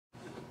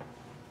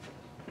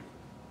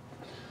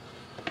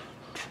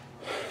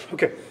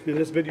Okay, in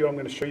this video I'm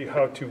going to show you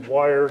how to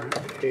wire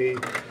a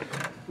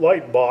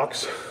light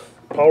box.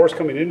 Power's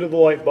coming into the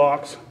light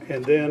box,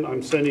 and then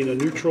I'm sending a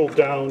neutral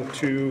down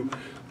to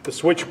the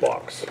switch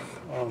box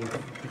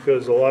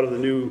because a lot of the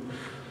new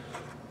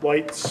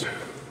lights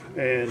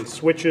and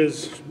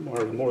switches,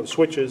 or more the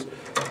switches,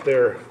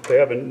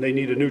 they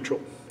need a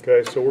neutral.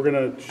 Okay, so we're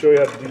going to show you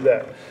how to do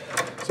that.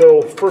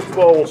 So first of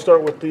all, we'll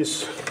start with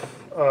this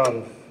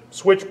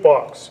switch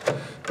box.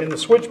 In the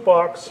switch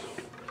box,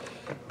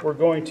 we're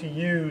going to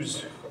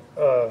use,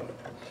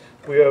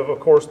 we have, of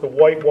course, the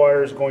white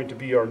wire is going to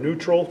be our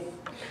neutral,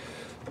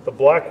 the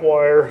black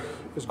wire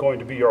is going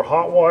to be our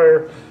hot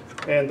wire,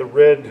 and the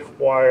red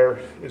wire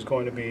is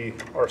going to be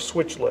our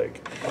switch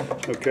leg.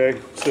 Okay,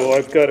 so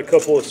I've got a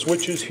couple of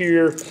switches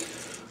here.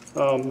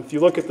 If you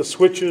look at the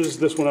switches,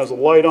 this one has a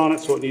light on it,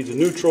 so it needs a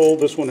neutral.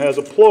 This one has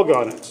a plug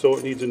on it, so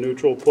it needs a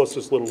neutral, plus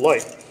this little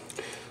light.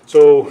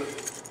 So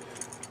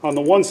on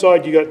the one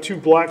side, you got two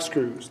black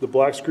screws. The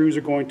black screws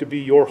are going to be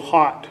your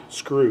hot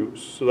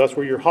screws. So that's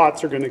where your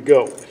hots are going to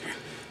go.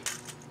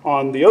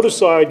 On the other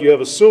side, you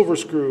have a silver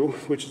screw,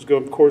 which is,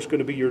 of course, going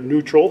to be your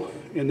neutral,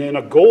 and then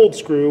a gold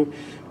screw,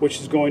 which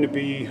is going to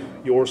be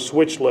your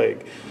switch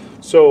leg.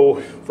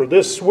 So for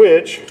this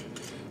switch,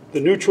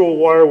 the neutral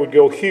wire would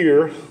go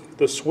here.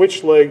 The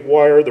switch leg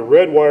wire, the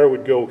red wire,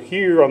 would go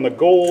here on the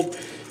gold,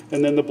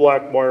 and then the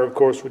black wire, of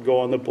course, would go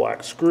on the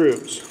black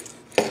screws.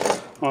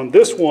 On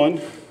this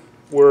one,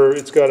 where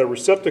it's got a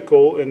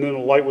receptacle and then a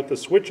light with the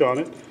switch on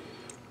it,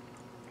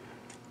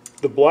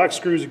 the black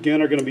screws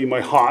again are going to be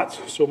my hots,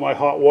 so my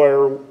hot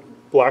wire,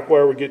 black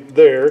wire would get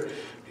there.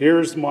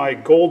 Here's my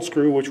gold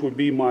screw, which would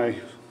be my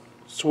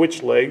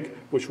switch leg,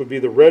 which would be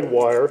the red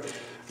wire,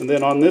 and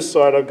then on this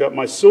side I've got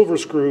my silver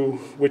screw,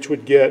 which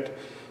would get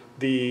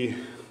the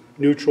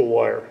neutral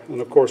wire, and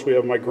of course we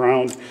have my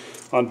ground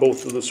on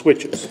both of the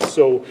switches.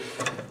 So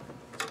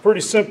it's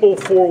pretty simple,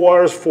 4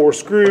 wires, 4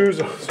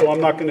 screws, so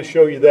I'm not going to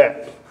show you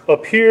that.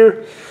 Up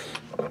here,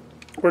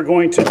 we're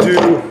going to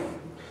do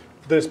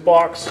this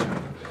box.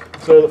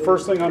 So the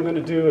first thing I'm going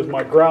to do is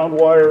my ground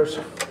wires.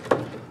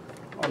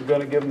 I'm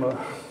going to give them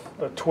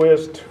a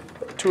twist,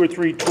 2 or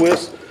 3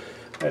 twists,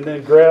 and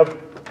then grab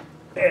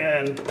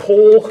and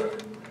pull.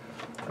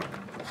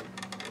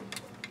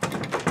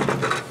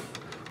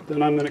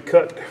 Then I'm going to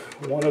cut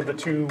one of the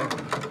 2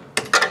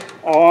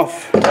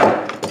 off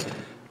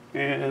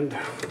and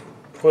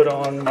put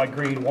on my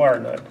green wire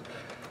nut.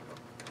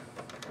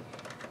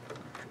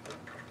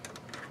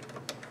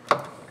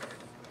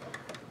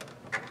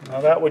 Now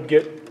that would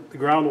get, the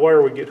ground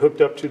wire would get hooked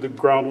up to the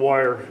ground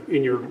wire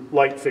in your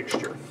light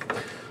fixture.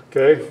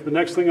 Okay, the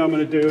next thing I'm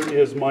going to do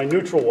is my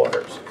neutral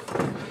wires.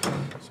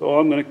 So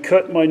I'm going to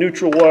cut my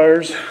neutral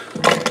wires.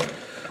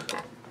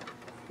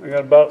 I got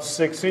about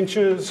 6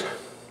 inches.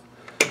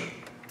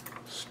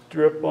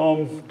 Strip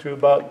them to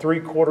about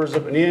 3/4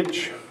 of an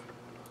inch.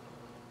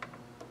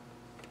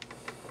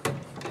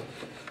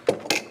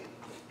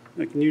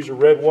 I can use a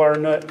red wire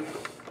nut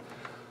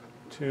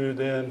to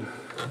then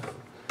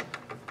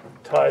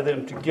tie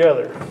them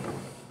together.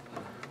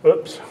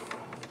 Oops,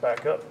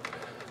 back up.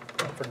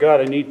 I forgot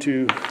I need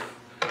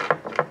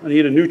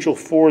a neutral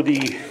for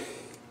the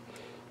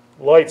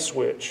light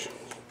switch.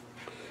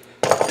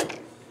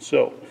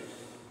 So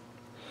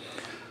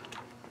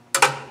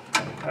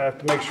I have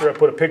to make sure I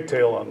put a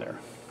pigtail on there.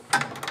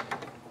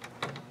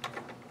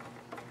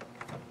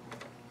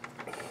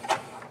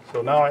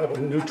 So now I have a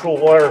neutral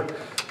wire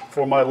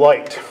for my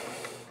light.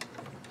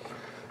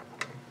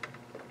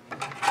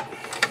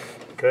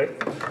 Okay.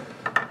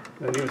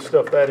 Then you would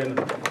stuff that into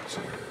the box.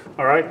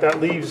 All right, that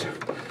leaves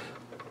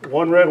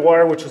 1 red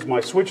wire, which is my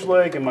switch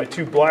leg, and my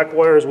 2 black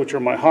wires, which are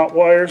my hot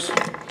wires.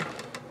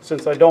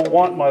 Since I don't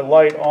want my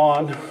light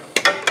on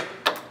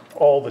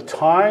all the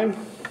time,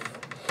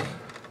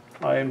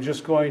 I am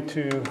just going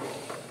to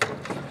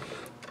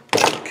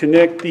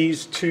connect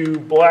these 2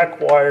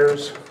 black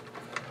wires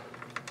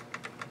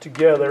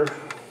together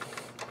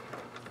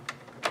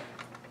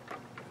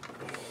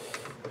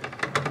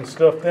and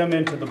stuff them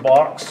into the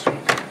box.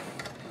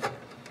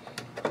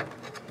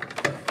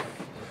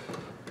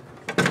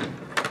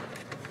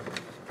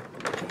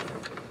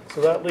 So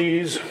that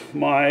leaves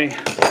my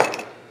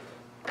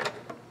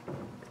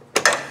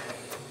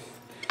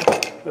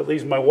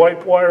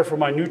white wire for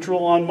my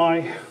neutral on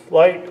my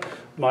light,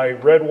 my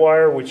red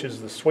wire, which is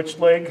the switch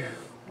leg,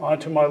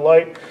 onto my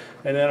light,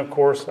 and then of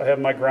course I have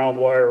my ground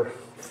wire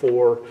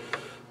for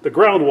the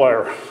ground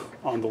wire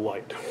on the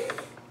light.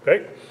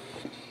 Okay.